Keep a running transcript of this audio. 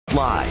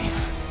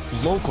Live,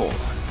 local,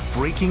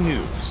 breaking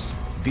news.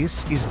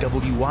 This is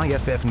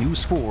WYFF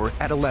News 4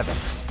 at 11.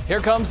 Here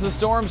comes the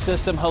storm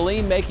system,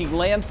 Helene making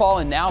landfall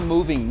and now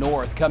moving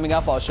north. Coming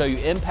up, I'll show you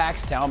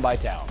impacts town by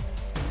town.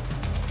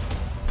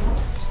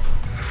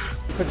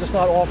 But just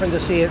not often to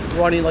see it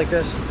running like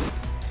this.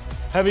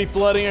 Heavy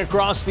flooding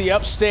across the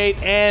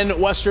upstate and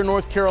western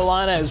North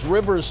Carolina as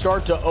rivers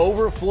start to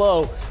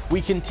overflow.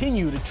 We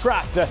continue to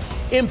track the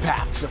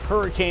impacts of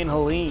Hurricane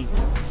Helene.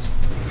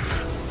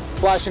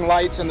 Flashing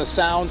lights and the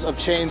sounds of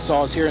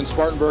chainsaws here in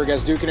Spartanburg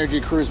as Duke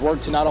Energy crews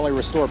work to not only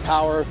restore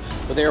power,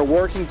 but they are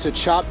working to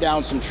chop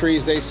down some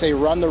trees they say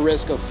run the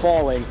risk of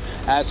falling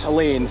as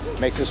Helene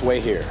makes its way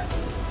here.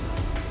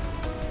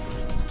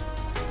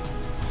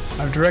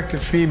 I've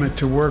directed FEMA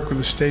to work with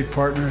the state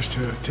partners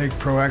to take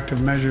proactive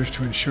measures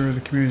to ensure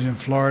the communities in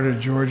Florida,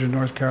 Georgia,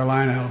 North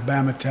Carolina,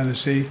 Alabama,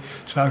 Tennessee,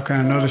 South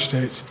Carolina, and other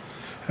states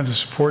have the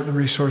support and the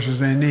resources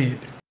they need.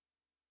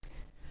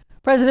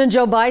 President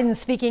Joe Biden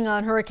speaking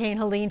on Hurricane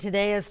Helene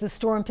today as the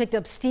storm picked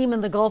up steam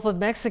in the Gulf of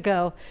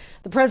Mexico.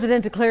 The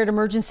president declared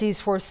emergencies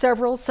for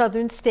several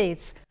southern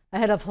states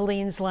ahead of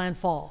Helene's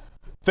landfall.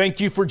 Thank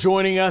you for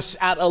joining us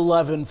at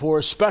 11 for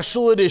a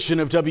special edition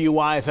of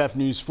WYFF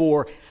News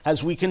 4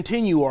 as we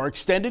continue our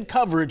extended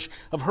coverage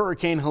of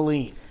Hurricane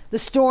Helene. The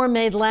storm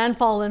made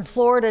landfall in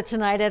Florida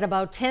tonight at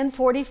about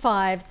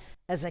 10:45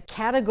 as a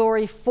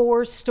Category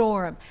 4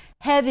 storm.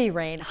 Heavy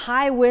rain,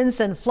 high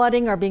winds and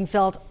flooding are being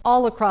felt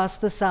all across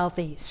the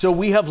southeast. So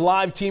we have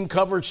live team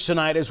coverage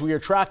tonight as we are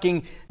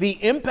tracking the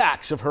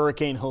impacts of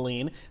Hurricane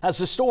Helene as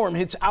the storm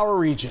hits our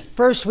region.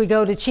 First, we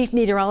go to Chief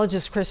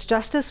Meteorologist Chris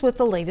Justice with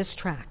the latest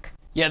track.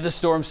 Yeah, the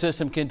storm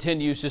system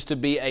continues just to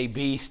be a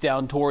beast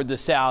down toward the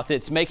south.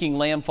 It's making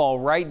landfall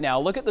right now.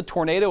 Look at the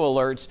tornado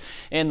alerts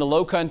in the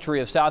low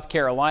country of South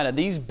Carolina.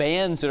 These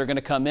bands that are going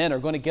to come in are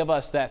going to give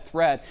us that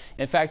threat.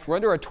 In fact, we're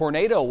under a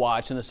tornado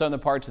watch in the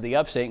southern parts of the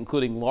upstate,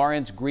 including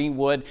Lawrence,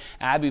 Greenwood,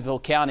 Abbeville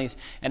counties.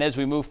 And as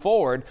we move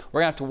forward, we're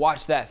going to have to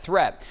watch that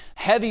threat.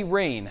 Heavy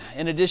rain,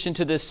 in addition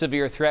to this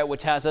severe threat,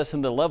 which has us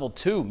in the level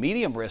 2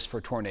 medium risk for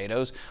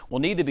tornadoes, will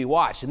need to be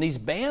watched. And these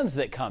bands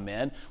that come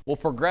in will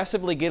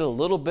progressively get a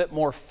little bit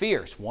more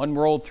fierce. One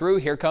rolled through,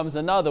 here comes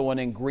another one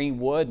in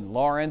Greenwood and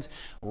Lawrence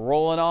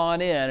rolling on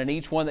in, and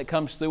each one that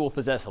comes through will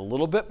possess a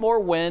little bit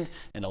more wind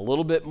and a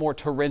little bit more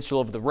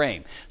torrential of the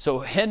rain. So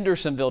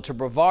Hendersonville to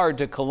Brevard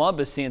to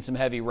Columbus seeing some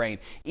heavy rain.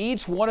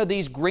 Each one of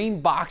these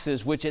green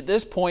boxes, which at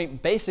this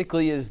point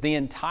basically is the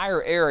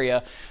entire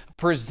area,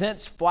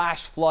 presents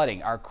flash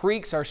flooding. Our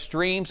creeks, our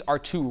streams are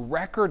to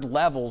record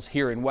levels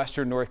here in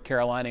western North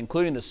Carolina,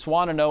 including the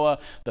Swannanoa,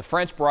 the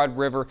French Broad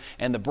River,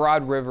 and the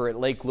Broad River at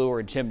Lake Lure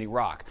and Chimney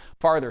Rock.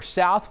 Farther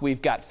south,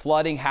 we've got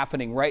flooding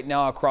happening right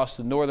now across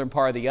the northern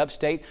part of the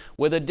upstate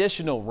with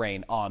additional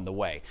rain on the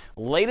way.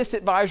 Latest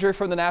advisory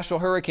from the National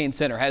Hurricane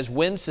Center has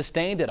winds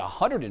sustained at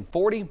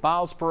 140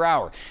 miles per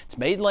hour. It's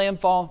made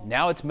landfall.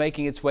 Now it's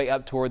making its way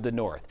up toward the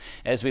north.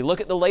 As we look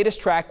at the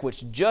latest track,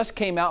 which just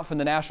came out from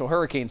the National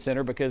Hurricane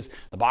Center because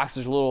the box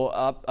is a little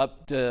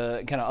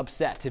kind of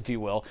upset, if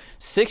you will.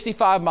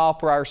 65 mile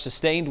per hour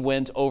sustained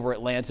winds over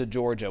Atlanta,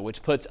 Georgia,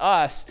 which puts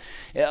us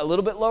a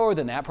little bit lower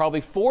than that,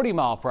 probably 40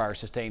 mile per hour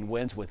sustained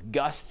winds with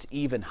gusts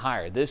even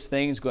higher. This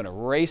thing's going to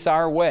race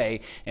our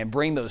way and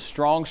bring those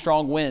strong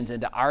winds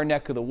into our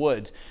neck of the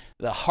woods.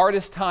 The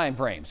hardest time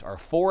frames are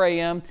 4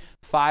 a.m.,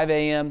 5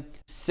 a.m.,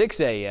 6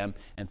 a.m.,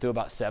 and through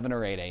about 7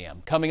 or 8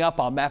 a.m. Coming up,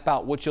 I'll map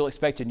out what you'll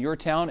expect in your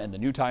town and the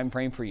new time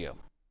frame for you.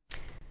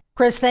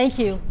 Chris, thank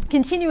you.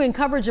 Continuing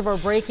coverage of our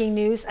breaking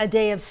news, a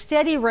day of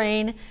steady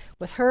rain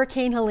with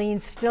Hurricane Helene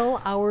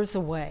still hours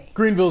away.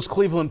 Greenville's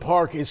Cleveland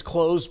Park is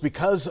closed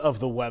because of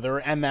the weather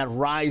and that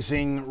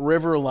rising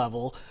river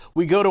level.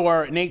 We go to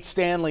our Nate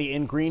Stanley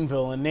in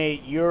Greenville. And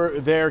Nate, you're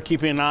there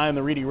keeping an eye on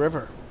the Reedy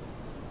River.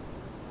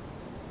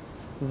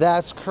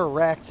 That's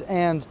correct.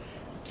 And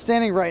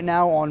standing right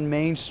now on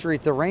Main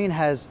Street, the rain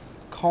has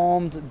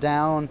calmed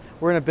down.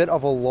 We're in a bit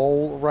of a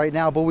lull right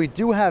now, but we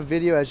do have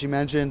video, as you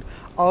mentioned,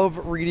 of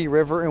Reedy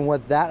River and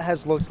what that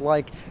has looked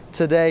like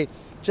today.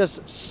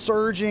 Just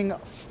surging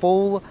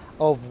full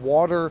of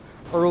water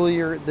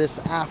earlier this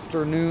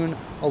afternoon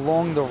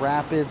along the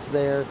rapids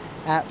there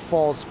at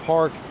Falls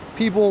Park.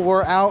 People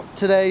were out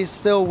today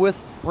still with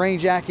rain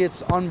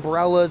jackets,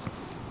 umbrellas,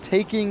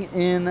 taking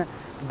in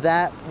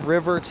that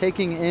river,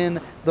 taking in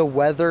the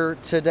weather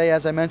today.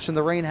 As I mentioned,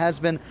 the rain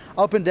has been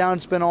up and down.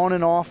 It's been on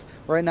and off.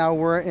 Right now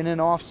we're in and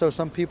off, so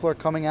some people are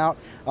coming out,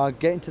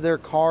 getting to their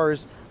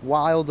cars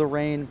while the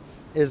rain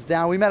is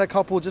down. We met a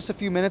couple just a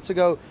few minutes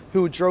ago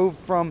who drove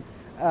from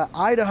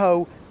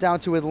Idaho down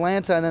to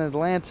Atlanta and then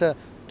Atlanta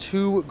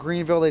to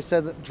Greenville. They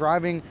said that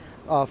driving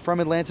from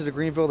Atlanta to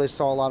Greenville, they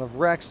saw a lot of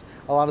wrecks,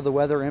 a lot of the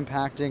weather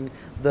impacting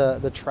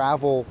the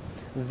travel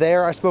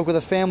there. I spoke with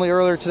a family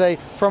earlier today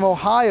from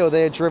Ohio.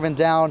 They had driven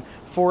down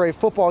for a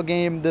football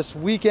game this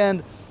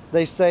weekend.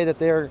 They say that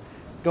they're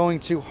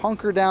going to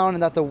hunker down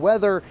and that the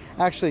weather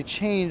actually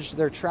changed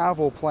their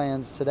travel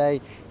plans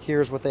today.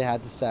 Here's what they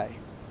had to say.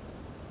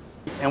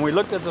 And we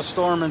looked at the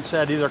storm and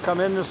said either come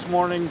in this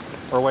morning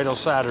or wait till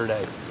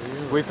Saturday.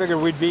 we figured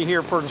we'd be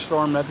here for the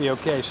storm, that'd be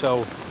okay.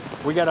 So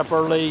we got up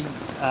early,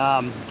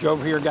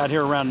 drove here, got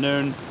here around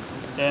noon,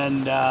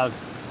 and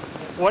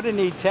what a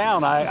neat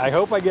town. I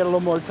hope I get a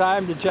little more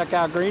time to check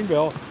out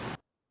Greenville.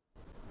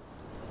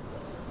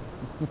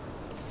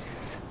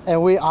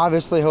 And we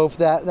obviously hope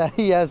that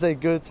he has a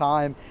good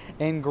time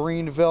in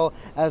Greenville,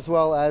 as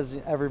well as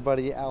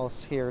everybody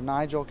else here.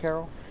 Nigel,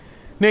 Carol?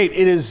 Nate,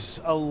 it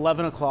is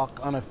 11 o'clock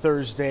on a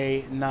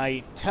Thursday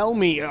night. Tell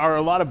me, are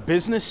a lot of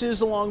businesses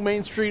along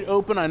Main Street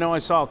open? I know I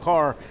saw a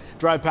car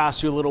drive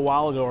past you a little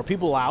while ago. Are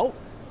people out?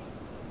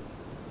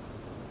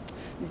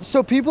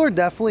 So people are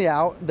definitely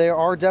out. There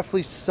are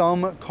definitely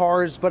some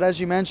cars, but as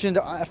you mentioned,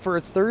 for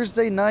a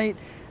Thursday night,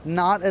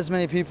 not as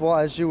many people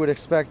as you would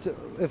expect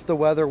if the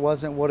weather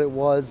wasn't what it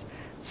was.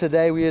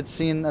 Today we had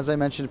seen, as I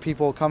mentioned,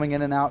 people coming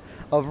in and out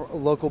of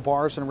local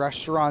bars and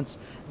restaurants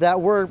that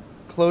were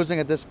closing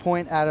at this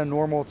point at a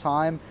normal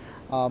time.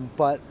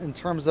 But in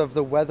terms of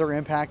the weather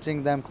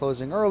impacting them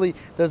closing early,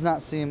 does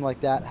not seem like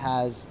that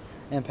has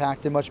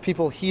impacted much.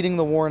 People heeding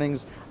the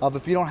warnings of,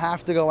 if you don't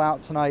have to go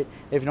out tonight,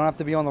 if you don't have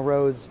to be on the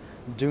roads,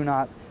 do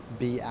not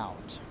be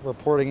out.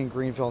 Reporting in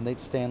Greenville,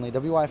 Nate Stanley,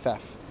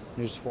 WIFF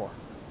News 4.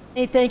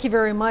 Nate, thank you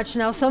very much.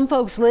 Now, some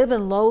folks live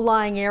in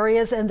low-lying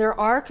areas, and there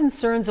are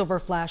concerns over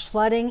flash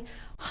flooding,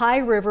 high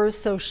rivers,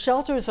 so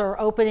shelters are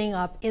opening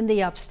up in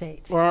the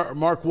upstate.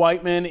 Mark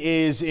Whiteman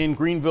is in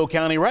Greenville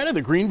County, right at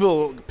the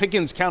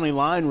Greenville-Pickens County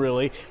line,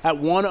 really, at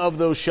one of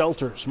those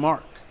shelters.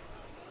 Mark.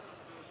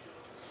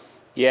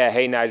 Yeah,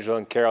 hey, Nigel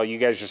and Carol, you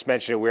guys just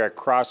mentioned it. We're at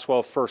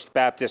Crosswell First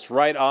Baptist,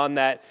 right on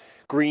that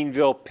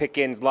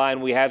Greenville-Pickens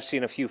line. We have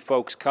seen a few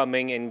folks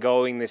coming and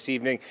going this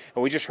evening,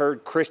 and we just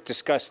heard Chris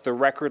discuss the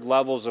record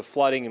levels of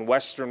flooding in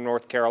western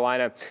North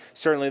Carolina.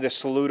 Certainly the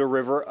Saluda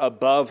River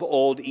above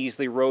Old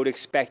Easley Road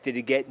expected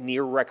to get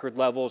near record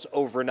levels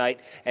overnight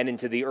and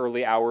into the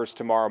early hours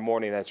tomorrow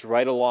morning. That's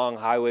right along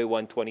Highway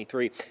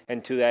 123,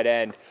 and to that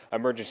end,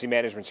 Emergency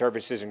Management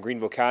Services in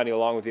Greenville County,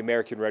 along with the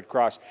American Red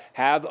Cross,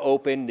 have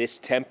opened this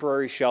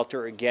temporary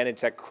shelter. Again,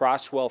 it's at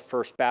Crosswell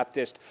First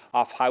Baptist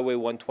off Highway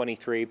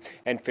 123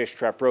 and Fish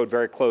Trap Road,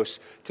 very close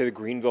to the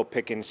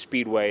Greenville-Pickens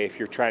Speedway, if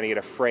you're trying to get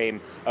a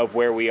frame of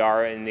where we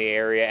are in the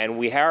area. And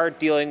we are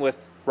dealing with,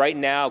 right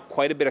now,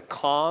 quite a bit of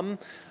calm.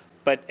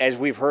 But as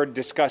we've heard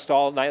discussed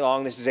all night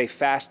long, this is a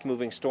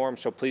fast-moving storm,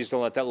 so please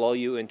don't let that lull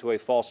you into a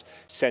false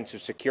sense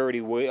of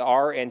security. We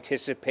are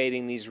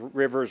anticipating these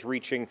rivers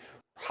reaching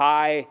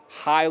high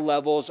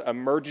levels,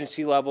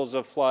 emergency levels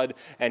of flood,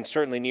 and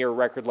certainly near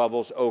record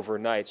levels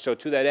overnight. So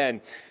to that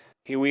end,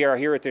 we are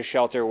here at this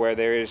shelter where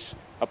there is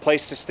a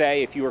place to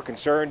stay if you are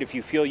concerned, if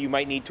you feel you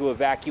might need to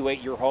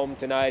evacuate your home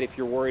tonight, if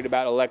you're worried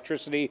about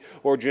electricity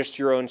or just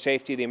your own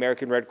safety. The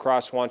American Red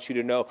Cross wants you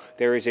to know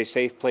there is a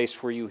safe place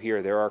for you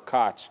here. There are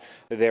cots,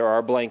 there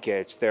are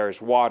blankets,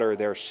 there's water,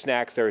 there's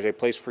snacks, there is a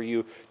place for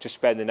you to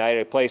spend the night,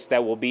 a place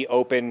that will be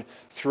open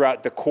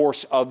throughout the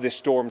course of this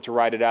storm to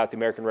ride it out. The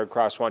American Red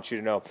Cross wants you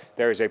to know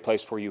there is a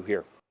place for you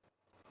here.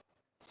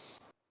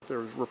 There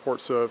were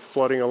reports of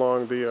flooding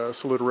along the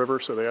Saluda River,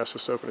 so they asked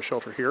us to open a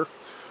shelter here.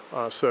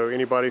 So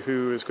anybody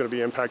who is going to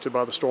be impacted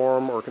by the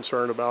storm or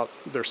concerned about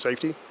their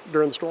safety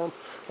during the storm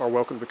are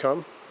welcome to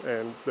come,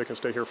 and they can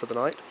stay here for the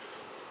night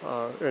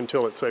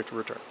until it's safe to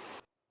return.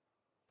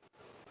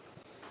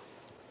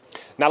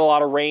 Not a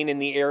lot of rain in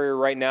the area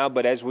right now,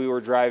 but as we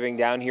were driving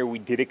down here, we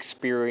did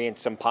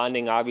experience some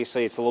ponding.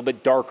 Obviously, it's a little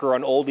bit darker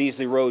on Old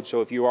Easley Road, so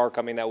if you are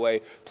coming that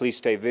way, please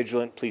stay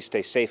vigilant. Please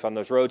stay safe on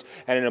those roads.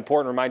 And an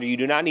important reminder, you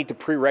do not need to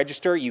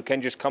pre-register. You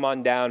can just come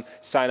on down,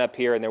 sign up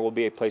here, and there will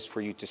be a place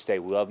for you to stay.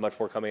 We'll have much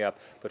more coming up,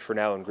 but for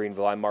now in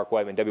Greenville, I'm Mark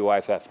Whiteman,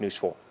 WIFF News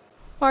 4.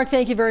 Mark,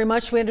 thank you very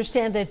much. We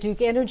understand that Duke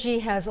Energy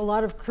has a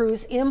lot of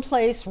crews in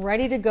place,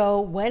 ready to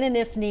go when and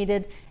if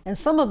needed, and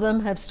some of them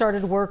have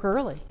started work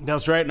early.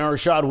 That's right, and our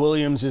Rashad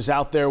Williams is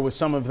out there with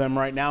some of them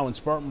right now in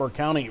Spartanburg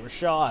County.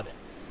 Rashad.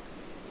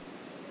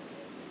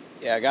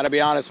 Yeah, I got to be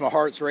honest, my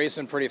heart's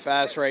racing pretty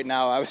fast right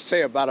now. I would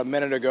say about a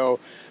minute ago,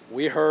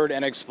 we heard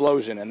an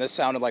explosion, and this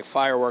sounded like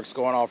fireworks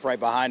going off right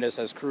behind us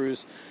as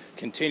crews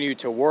continued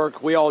to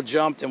work. We all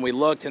jumped and we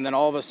looked, and then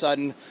all of a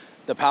sudden,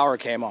 the power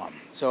came on.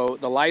 So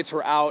the lights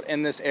were out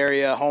in this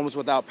area, homes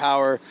without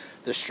power.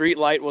 The street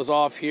light was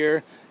off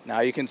here. Now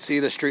you can see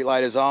the street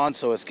light is on,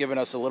 so it's giving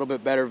us a little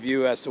bit better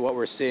view as to what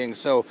we're seeing.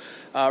 So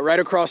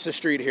right across the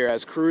street here,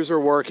 as crews are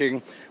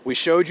working, we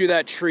showed you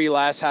that tree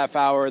last half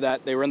hour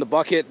that they were in the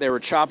bucket. They were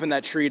chopping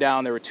that tree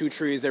down. There were 2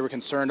 trees they were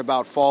concerned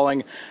about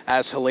falling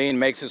as Helene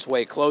makes its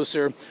way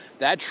closer.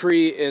 That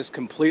tree is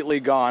completely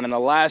gone, and the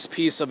last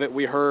piece of it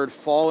we heard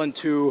fall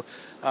into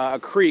a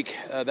creek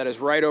that is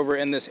right over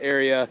in this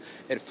area.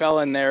 It fell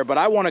in there, but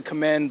I want to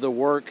commend the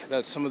work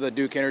that some of the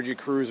Duke Energy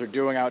crews are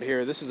doing out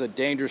here. This is a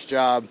dangerous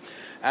job.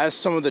 As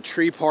some of the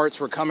tree parts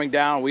were coming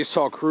down, we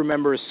saw crew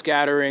members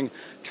scattering,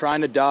 trying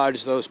to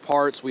dodge those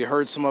parts. We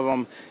heard some of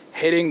them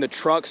hitting the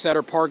trucks that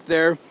are parked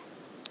there.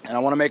 And I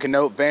want to make a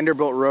note,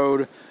 Vanderbilt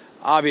Road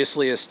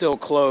obviously is still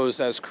closed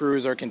as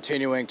crews are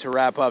continuing to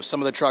wrap up.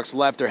 Some of the trucks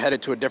left, they're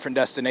headed to a different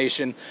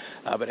destination,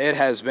 but it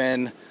has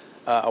been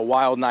a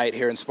wild night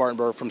here in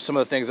Spartanburg from some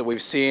of the things that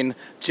we've seen.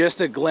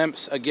 Just a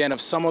glimpse, again,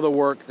 of some of the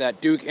work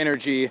that Duke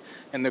Energy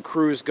and the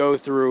crews go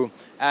through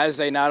as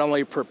they not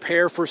only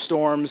prepare for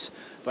storms,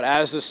 but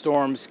as the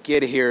storms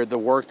get here, the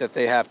work that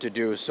they have to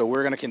do. So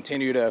we're going to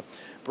continue to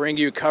bring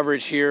you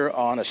coverage here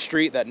on a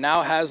street that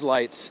now has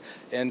lights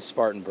in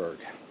Spartanburg.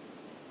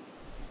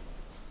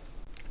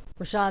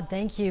 Rashad,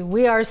 thank you.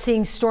 We are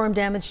seeing storm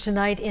damage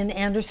tonight in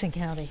Anderson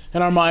County.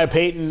 And our Maya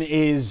Payton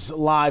is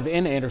live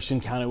in Anderson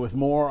County with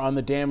more on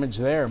the damage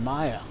there.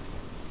 Maya.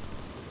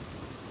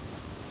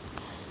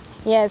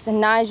 Yes,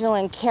 Nigel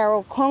and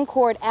Carol,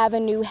 Concord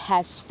Avenue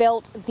has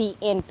felt the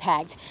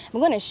impact. I'm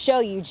going to show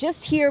you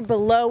just here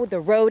below the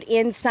road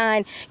end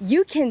sign.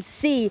 You can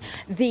see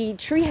the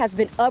tree has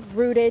been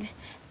uprooted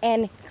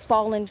and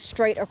fallen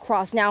straight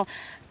across. Now,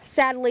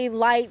 sadly,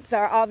 lights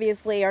are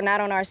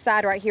not on our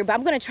side right here, but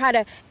I'm going to try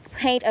to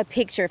paint a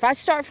picture. If I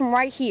start from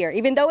right here,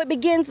 even though it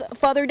begins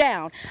further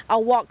down,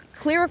 I'll walk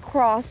clear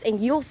across and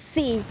you'll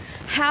see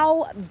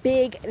how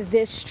big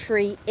this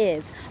tree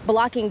is,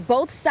 blocking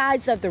both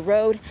sides of the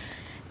road.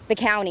 The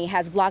county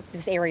has blocked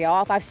this area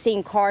off. I've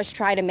seen cars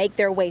try to make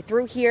their way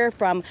through here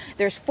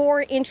there's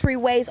 4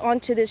 entryways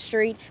onto this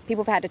street.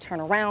 People have had to turn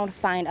around,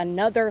 find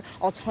another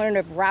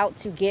alternative route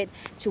to get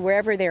to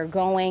wherever they're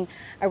going.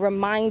 A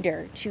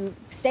reminder to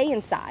stay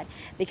inside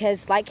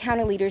because, like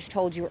county leaders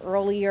told you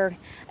earlier,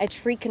 a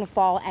tree can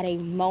fall at a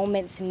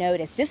moment's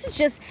notice. This is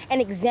just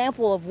an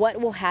example of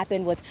what will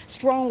happen with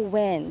strong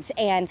winds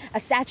and a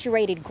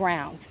saturated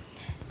ground.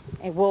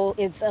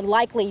 It's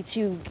likely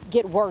to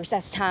get worse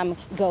as time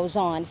goes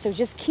on. So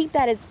just keep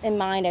that in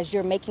mind as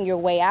you're making your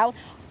way out.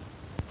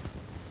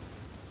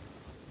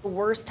 The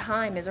worst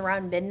time is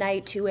around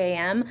midnight, 2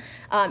 a.m.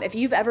 If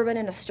you've ever been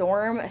in a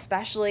storm,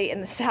 especially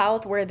in the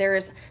south where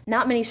there's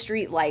not many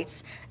street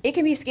lights, it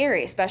can be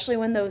scary, especially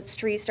when those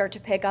trees start to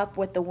pick up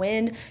with the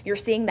wind. You're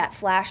seeing that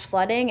flash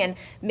flooding and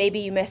maybe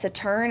you miss a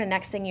turn and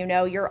next thing you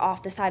know, you're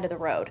off the side of the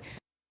road.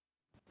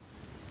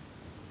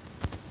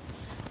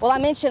 Well, I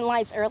mentioned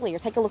lights earlier.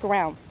 Take a look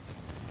around.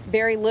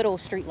 Very little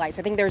street lights.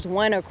 I think there's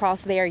one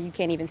across there. You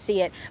can't even see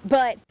it.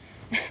 But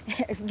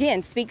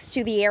again, speaks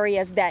to the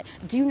areas that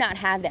do not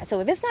have that. So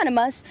if it's not a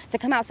must to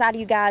come outside,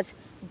 you guys,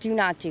 do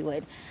not do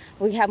it.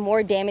 We have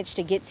more damage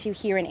to get to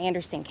here in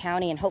Anderson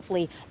County, and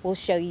hopefully we'll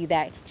show you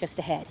that just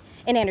ahead.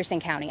 In Anderson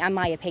County, I'm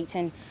Maya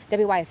Payton,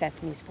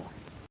 WYFF News 4.